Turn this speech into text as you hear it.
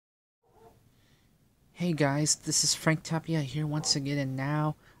Hey guys, this is Frank Tapia here once again, and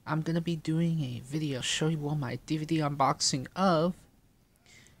now I'm gonna be doing a video showing you all my DVD unboxing of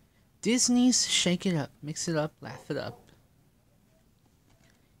Disney's Shake It Up, Mix It Up, Laugh It Up.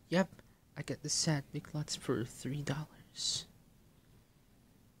 Yep, I get this set Big Lots for $3.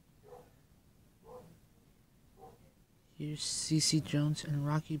 Here's CeCe Jones and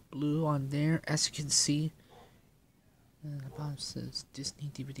Rocky Blue on there, as you can see. And the bottom says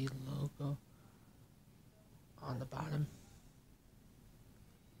Disney DVD logo on the bottom.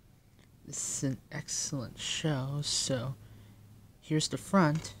 This is an excellent show, so here's the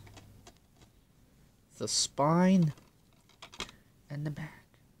front, the spine, and the back.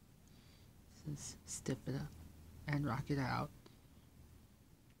 This is Step It Up and Rock It Out.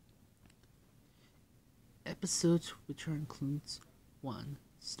 Episodes which includes 1.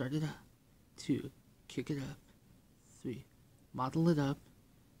 Start It Up, 2. Kick It Up, 3. Model It Up,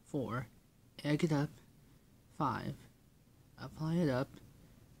 4. Egg It Up, 5. Apply It Up,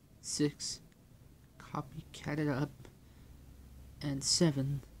 6. Copycat It Up, and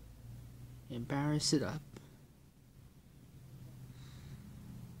 7. Embarrass It Up.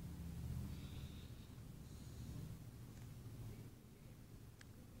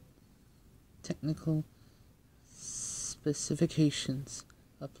 Technical specifications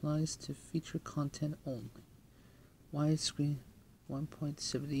applies to feature content only. Widescreen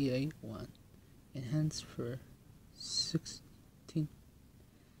 1.78:1. Enhanced for 16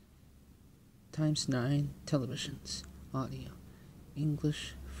 times 9 televisions. Audio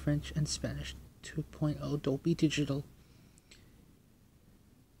English, French, and Spanish 2.0 Dolby Digital.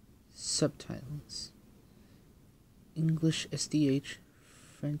 Subtitles English SDH,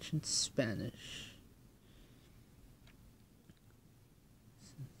 French, and Spanish.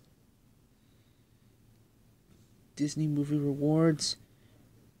 Disney Movie Rewards,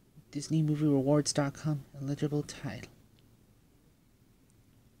 DisneyMovieRewards.com, eligible title.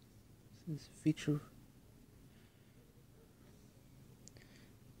 This is feature.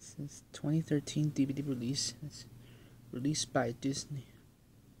 This is 2013 DVD release. It's released by Disney.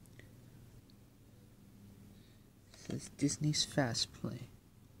 This is Disney's Fast Play.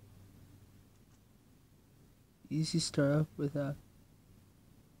 Easy startup without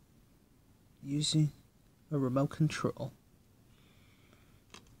using a remote control.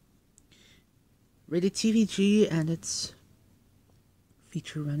 Rated TVG, and its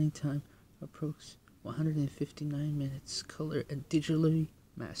feature running time approx 159 minutes. Color and digitally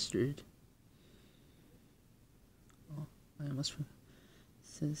mastered. Oh, I almost forgot. It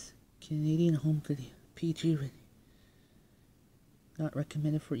says Canadian home video, PG rating. Not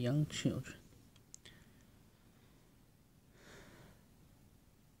recommended for young children.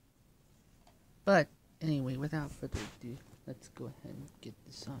 But anyway, without further ado, let's go ahead and get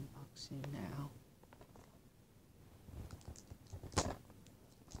this unboxing now.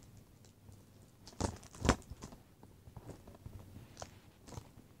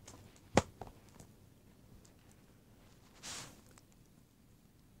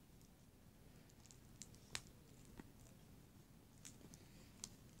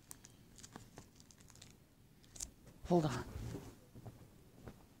 Hold on.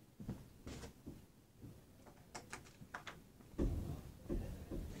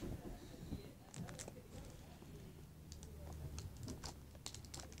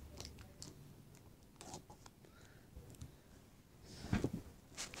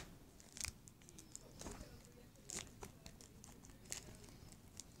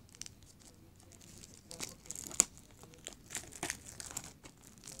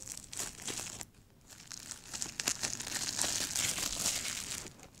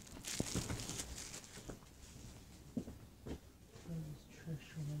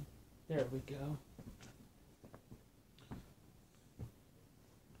 There we go.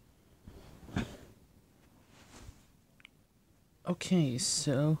 Okay,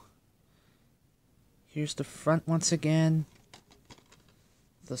 so here's the front once again,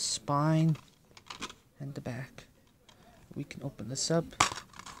 the spine, and the back. We can open this up.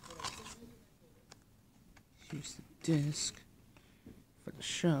 Here's the disc for the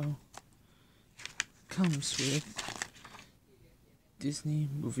show. Comes with Disney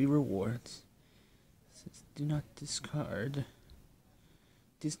Movie Rewards. It says do not discard.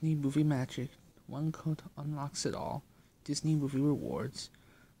 Disney Movie Magic. One code unlocks it all. Disney Movie Rewards.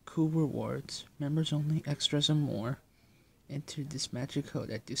 Cool rewards. Members only, extras, and more. Enter this magic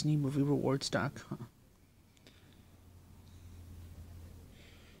code at DisneyMovieRewards.com.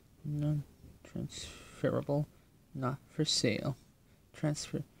 Non-transferable. Not for sale.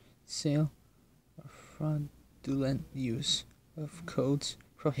 Transfer, sale, or fraudulent use of codes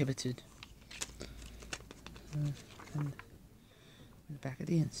prohibited. And the back of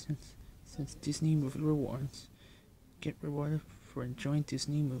the instance says Disney Movie Rewards. Get rewarded for enjoying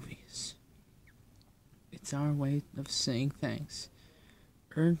Disney movies. It's our way of saying thanks.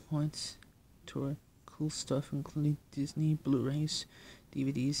 Earn points toward cool stuff including Disney Blu-rays,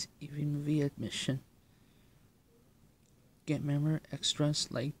 DVDs, even movie admission. Get member extras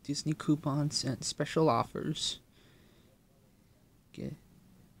like Disney coupons and special offers.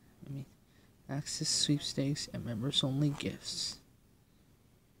 Access sweepstakes and members only gifts.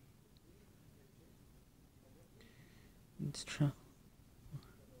 Let's try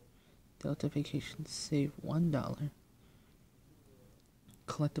Delta Vacations, save $1.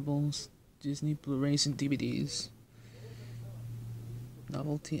 Collectibles, Disney Blu-rays and DVDs.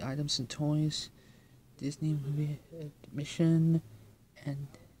 Novelty items and toys, Disney movie admission, and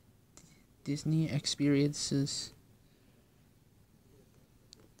Disney experiences.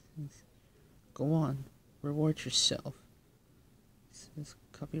 Go on, reward yourself. It says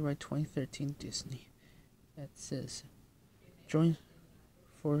copyright 2013 Disney. That says join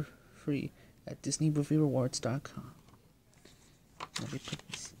for free at DisneyMovieRewards.com. Let me put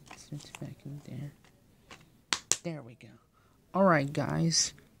this back in there. There we go. Alright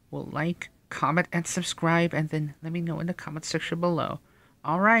guys, well, like, comment, and subscribe, and then let me know in the comment section below.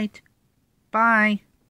 Alright, bye!